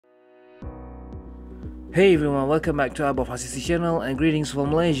Hey everyone, welcome back to iboff channel and greetings from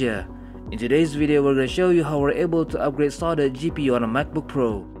Malaysia. In today's video, we're going to show you how we're able to upgrade Soldered GPU on a MacBook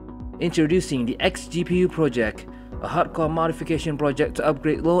Pro. Introducing the eGPU project, a hardcore modification project to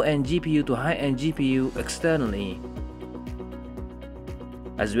upgrade low-end GPU to high-end GPU externally.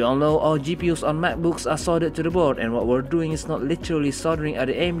 As we all know, all GPUs on MacBooks are soldered to the board, and what we're doing is not literally soldering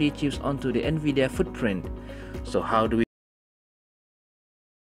other AMD chips onto the NVIDIA footprint. So how do we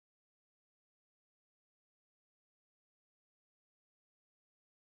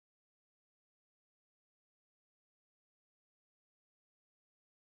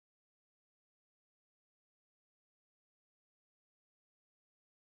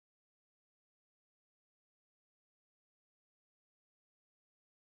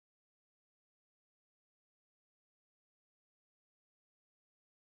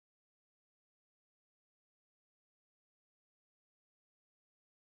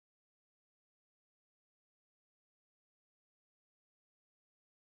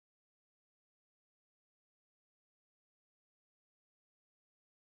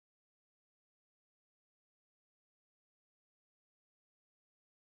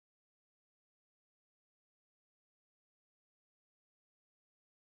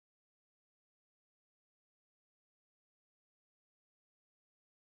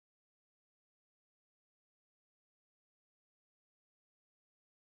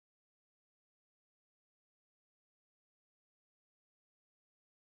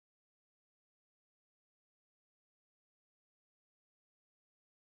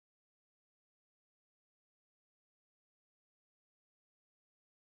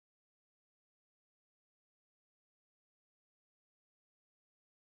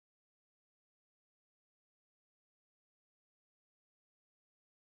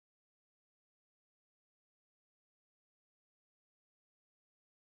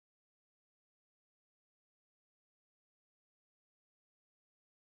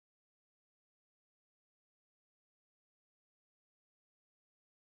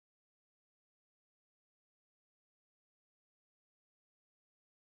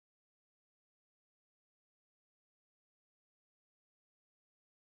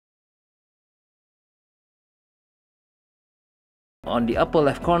on the upper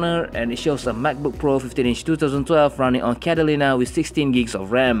left corner, and it shows a MacBook Pro 15-inch 2012 running on Catalina with 16 gigs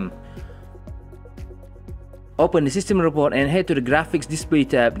of RAM. Open the system report and head to the graphics display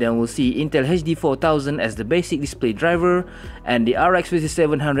tab. Then we'll see Intel HD 4000 as the basic display driver and the RX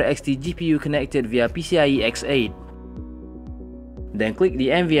 5700 XT GPU connected via PCIe X8. Then click the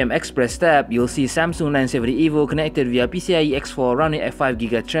NVMe Express tab. You'll see Samsung 970 EVO connected via PCIe X4 running at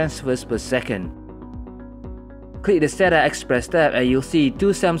 5GB transfers per second. Click the SATA Express tab and you'll see two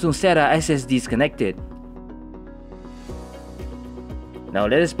Samsung SATA SSDs connected. Now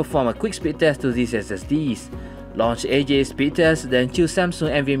let us perform a quick speed test to these SSDs. Launch AJ speed test, then choose Samsung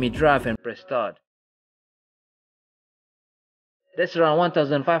NVMe drive and press start. That's around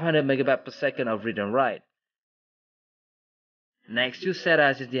 1500 MB per second of read and write. Next, choose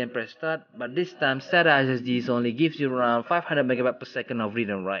SATA SSD and press start, but this time SATA SSDs only gives you around 500 MB per second of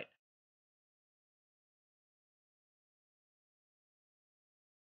read and write.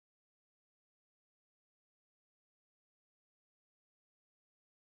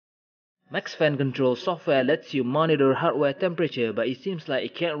 Max Fan Control software lets you monitor hardware temperature, but it seems like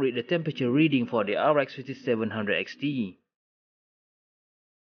it can't read the temperature reading for the RX 5700 XT.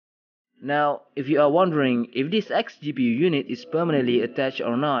 Now, if you are wondering if this eGPU unit is permanently attached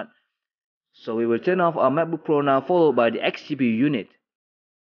or not, so we will turn off our MacBook Pro now, followed by the eGPU unit.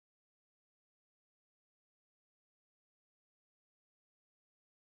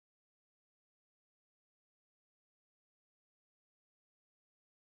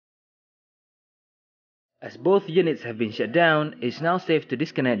 As both units have been shut down, it is now safe to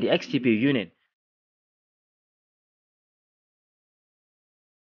disconnect the eGPU unit.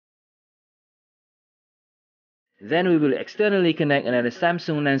 Then we will externally connect another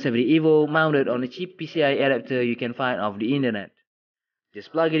Samsung 970 EVO mounted on a cheap PCI adapter you can find off the internet.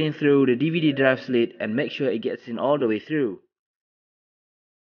 Just plug it in through the DVD drive slit and make sure it gets in all the way through.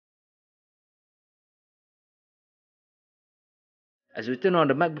 As we turn on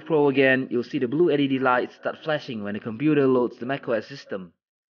the MacBook Pro again, you'll see the blue LED lights start flashing when the computer loads the macOS system.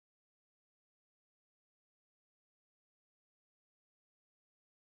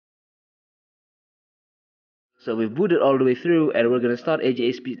 So we've booted all the way through and we're gonna start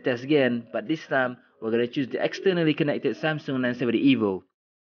AJA speed test again, but this time we're gonna choose the externally connected Samsung 970 EVO.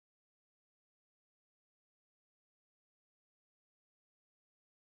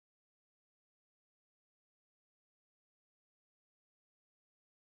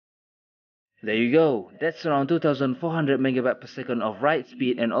 There you go, that's around 2400 MB per second of write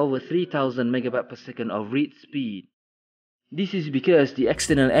speed and over 3000 MB per second of read speed. This is because the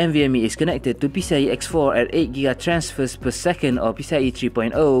external NVMe is connected to PCIe X4 at 8 GB transfers per second or PCIe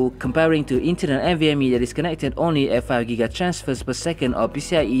 3.0, comparing to internal NVMe that is connected only at 5 GB transfers per second or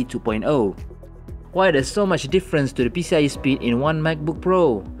PCIe 2.0. Why there's so much difference to the PCIe speed in one MacBook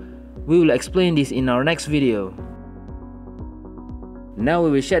Pro? We will explain this in our next video. Now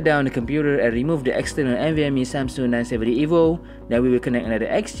we will shut down the computer and remove the external NVMe Samsung 970 EVO. Then we will connect another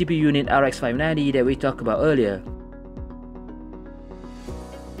eGPU unit RX 590 that we talked about earlier.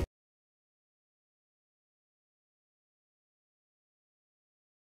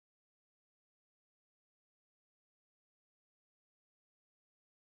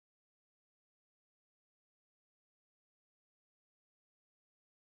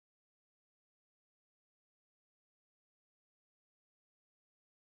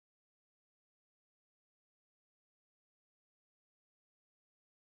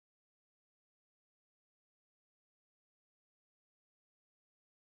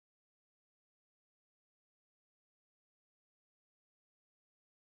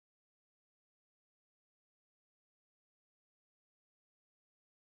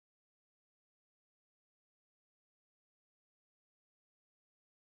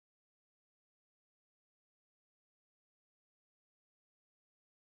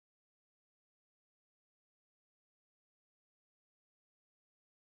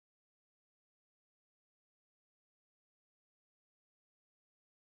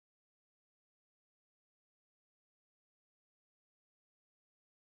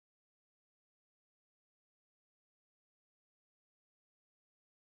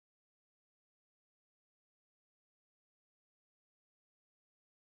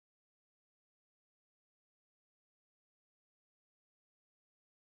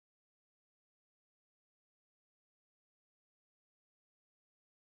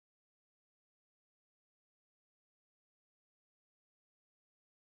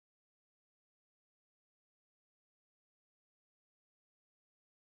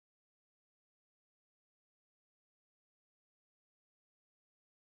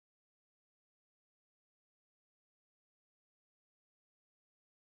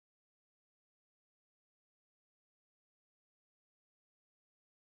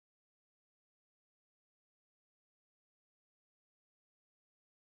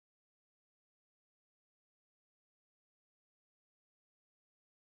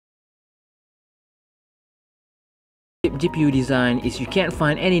 GPU design is you can't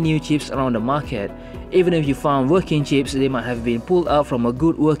find any new chips around the market. Even if you found working chips, they might have been pulled out from a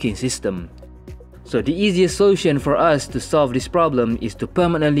good working system. So the easiest solution for us to solve this problem is to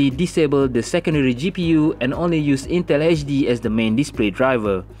permanently disable the secondary GPU and only use Intel HD as the main display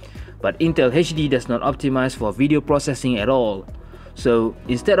driver. But Intel HD does not optimize for video processing at all. So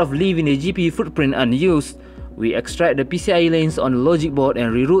instead of leaving the GPU footprint unused, we extract the PCIe lanes on the logic board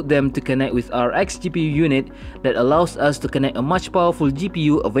and reroute them to connect with our eGPU unit that allows us to connect a much powerful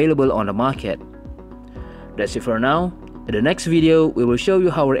GPU available on the market. That's it for now. In the next video, we will show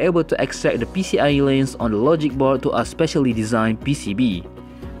you how we're able to extract the PCIe lanes on the logic board to our specially designed PCB.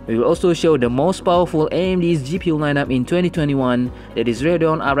 We will also show the most powerful AMD's GPU lineup in 2021, that is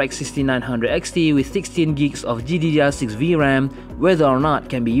Radeon RX 6900 XT with 16 GB of GDDR6 VRAM, whether or not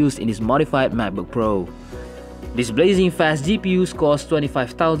can be used in this modified MacBook Pro. This blazing fast GPU scores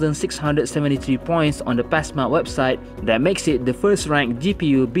 25,673 points on the PassMark website. That makes it the first ranked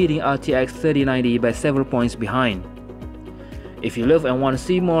GPU, beating RTX 3090 by several points behind. If you love and want to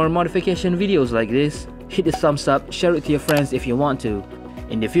see more modification videos like this, hit the thumbs up, share it to your friends if you want to.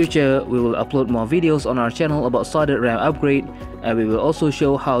 In the future, we will upload more videos on our channel about soldered RAM upgrade, and we will also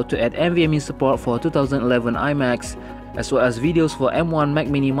show how to add NVMe support for 2011 iMacs, as well as videos for M1 Mac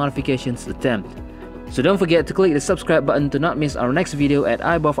Mini modifications attempt. So don't forget to click the subscribe button to not miss our next video at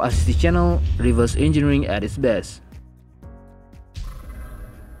iBoff RCT channel, reverse engineering at its best.